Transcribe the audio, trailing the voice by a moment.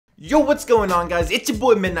Yo, what's going on, guys? It's your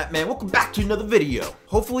boy MidnightMan. Welcome back to another video.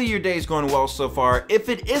 Hopefully your day is going well so far. If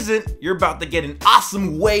it isn't, you're about to get an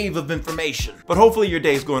awesome wave of information. But hopefully your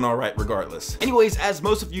day is going all right regardless. Anyways, as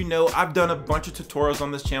most of you know, I've done a bunch of tutorials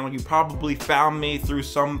on this channel. You probably found me through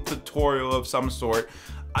some tutorial of some sort.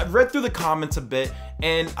 I've read through the comments a bit,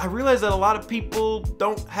 and I realized that a lot of people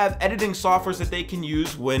don't have editing softwares that they can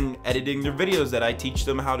use when editing their videos that I teach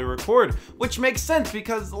them how to record, which makes sense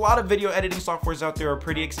because a lot of video editing softwares out there are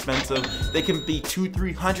pretty expensive. They can be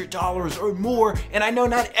 $200–300 or more, and I know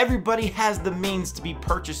not everybody has the means to be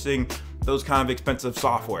purchasing those kind of expensive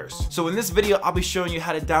softwares. So in this video, I'll be showing you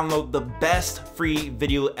how to download the best free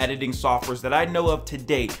video editing softwares that I know of to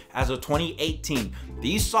date as of 2018.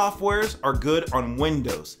 These softwares are good on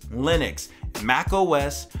Windows, Linux, Mac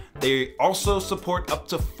OS. They also support up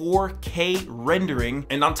to 4K rendering.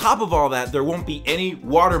 And on top of all that, there won't be any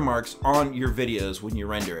watermarks on your videos when you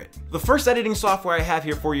render it. The first editing software I have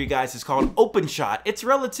here for you guys is called OpenShot. It's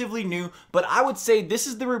relatively new, but I would say this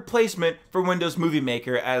is the replacement for Windows Movie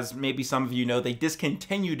Maker. As maybe some of you know, they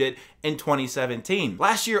discontinued it in 2017.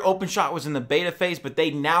 Last year, OpenShot was in the beta phase, but they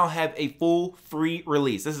now have a full free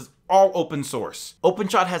release. This is all open source.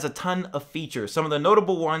 OpenShot has a ton of features. Some of the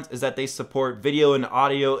notable ones is that they support video and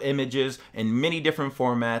audio images in many different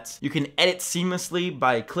formats. You can edit seamlessly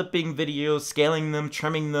by clipping videos, scaling them,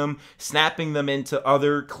 trimming them, snapping them into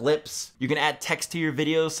other clips. You can add text to your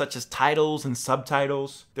videos such as titles and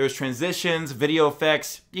subtitles. There's transitions, video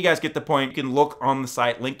effects. You guys get the point. You can look on the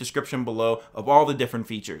site, link description below, of all the different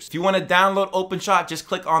features. If you want to download OpenShot, just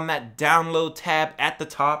click on that download tab at the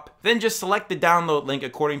top. Then just select the download link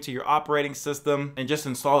according to your operating system and just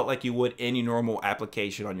install it like you would any normal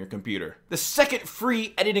application on your computer. The second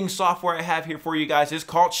free editing software I have here for you guys is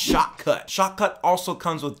called ShotCut. ShotCut also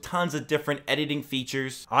comes with tons of different editing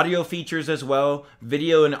features, audio features as well,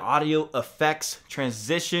 video and audio effects,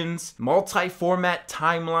 transitions, multi-format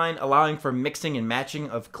timeline allowing for mixing and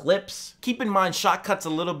matching of clips. Keep in mind, ShotCut's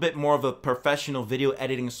a little bit more of a professional video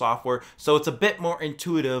editing software, so it's a bit more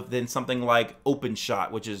intuitive than something like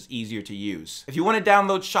OpenShot, which is easier to use. If you want to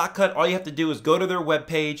download ShotCut, all you have to do is go to their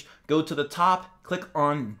webpage, go to the top, click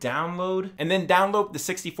on download, and then download the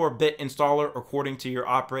 64-bit installer according to your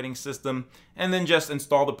operating system, and then just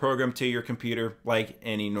install the program to your computer like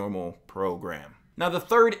any normal program. Now, the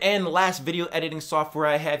third and last video editing software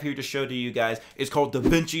I have here to show to you guys is called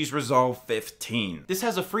DaVinci Resolve 15. This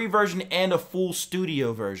has a free version and a full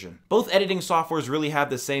studio version. Both editing softwares really have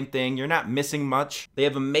the same thing. You're not missing much. They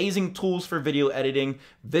have amazing tools for video editing,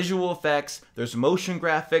 visual effects, there's motion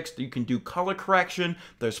graphics, you can do color correction,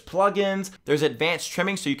 there's plugins, there's advanced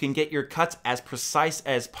trimming so you can get your cuts as precise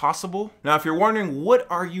as possible. Now, if you're wondering what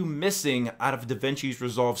are you missing out of DaVinci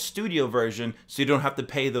Resolve Studio version so you don't have to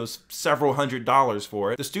pay those several $100s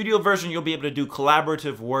for it, the studio version you'll be able to do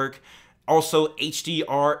collaborative work, also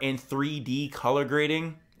HDR and 3D color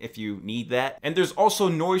grading if you need that. And there's also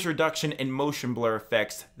noise reduction and motion blur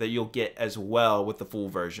effects that you'll get as well with the full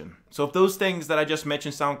version. So if those things that I just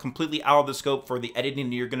mentioned sound completely out of the scope for the editing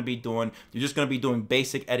that you're going to be doing, you're just going to be doing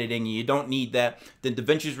basic editing and you don't need that, then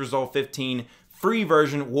DaVinci Resolve 15 free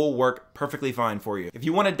version will work perfectly fine for you. If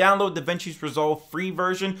you want to download DaVinci Resolve free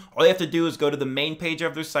version, all you have to do is go to the main page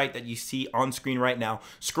of their site that you see on screen right now,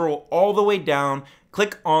 scroll all the way down,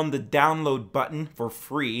 click on the download button for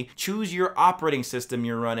free, choose your operating system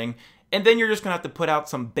you're running, and then you're just gonna have to put out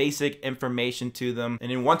some basic information to them.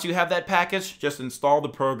 And then once you have that package, just install the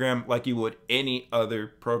program like you would any other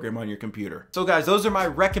program on your computer. So guys, those are my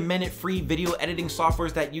recommended free video editing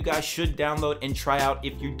softwares that you guys should download and try out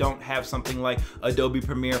if you don't have something like Adobe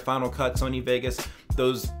Premiere, Final Cut, Sony Vegas,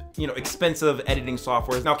 those expensive editing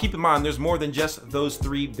softwares. Now keep in mind, there's more than just those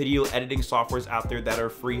 3 video editing softwares out there that are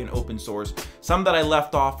free and open source. Some that I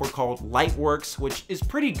left off were called Lightworks, which is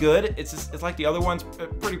pretty good. It's like the other ones,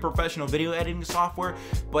 pretty professional video editing software,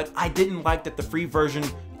 but I didn't like that the free version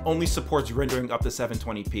only supports rendering up to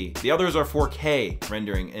 720p. The others are 4K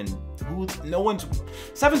rendering, and no one's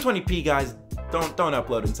 720p, guys. Don't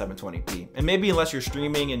upload in 720p. And maybe unless you're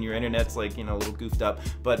streaming and your internet's like, a little goofed up,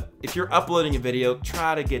 but if you're uploading a video,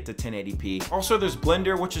 try to get to 1080p. Also, there's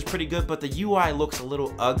Blender, which is pretty good, but the UI looks a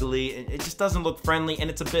little ugly. It just doesn't look friendly and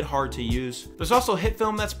it's a bit hard to use. There's also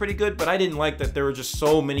HitFilm that's pretty good, but I didn't like that there were just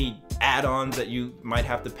so many add-ons that you might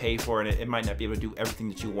have to pay for, and it might not be able to do everything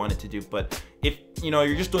that you want it to do. But if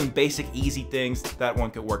you're just doing basic easy things, that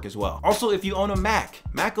one could work as well. Also, if you own a Mac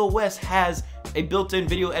OS has a built-in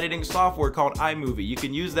video editing software called iMovie. You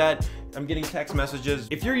can use that. I'm getting text messages.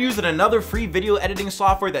 If you're using another free video editing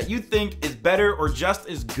software that you think is better or just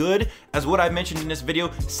as good as what I mentioned in this video,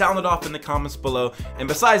 sound it off in the comments below. And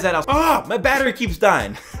besides that, my battery keeps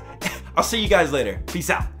dying. I'll see you guys later. Peace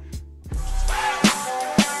out.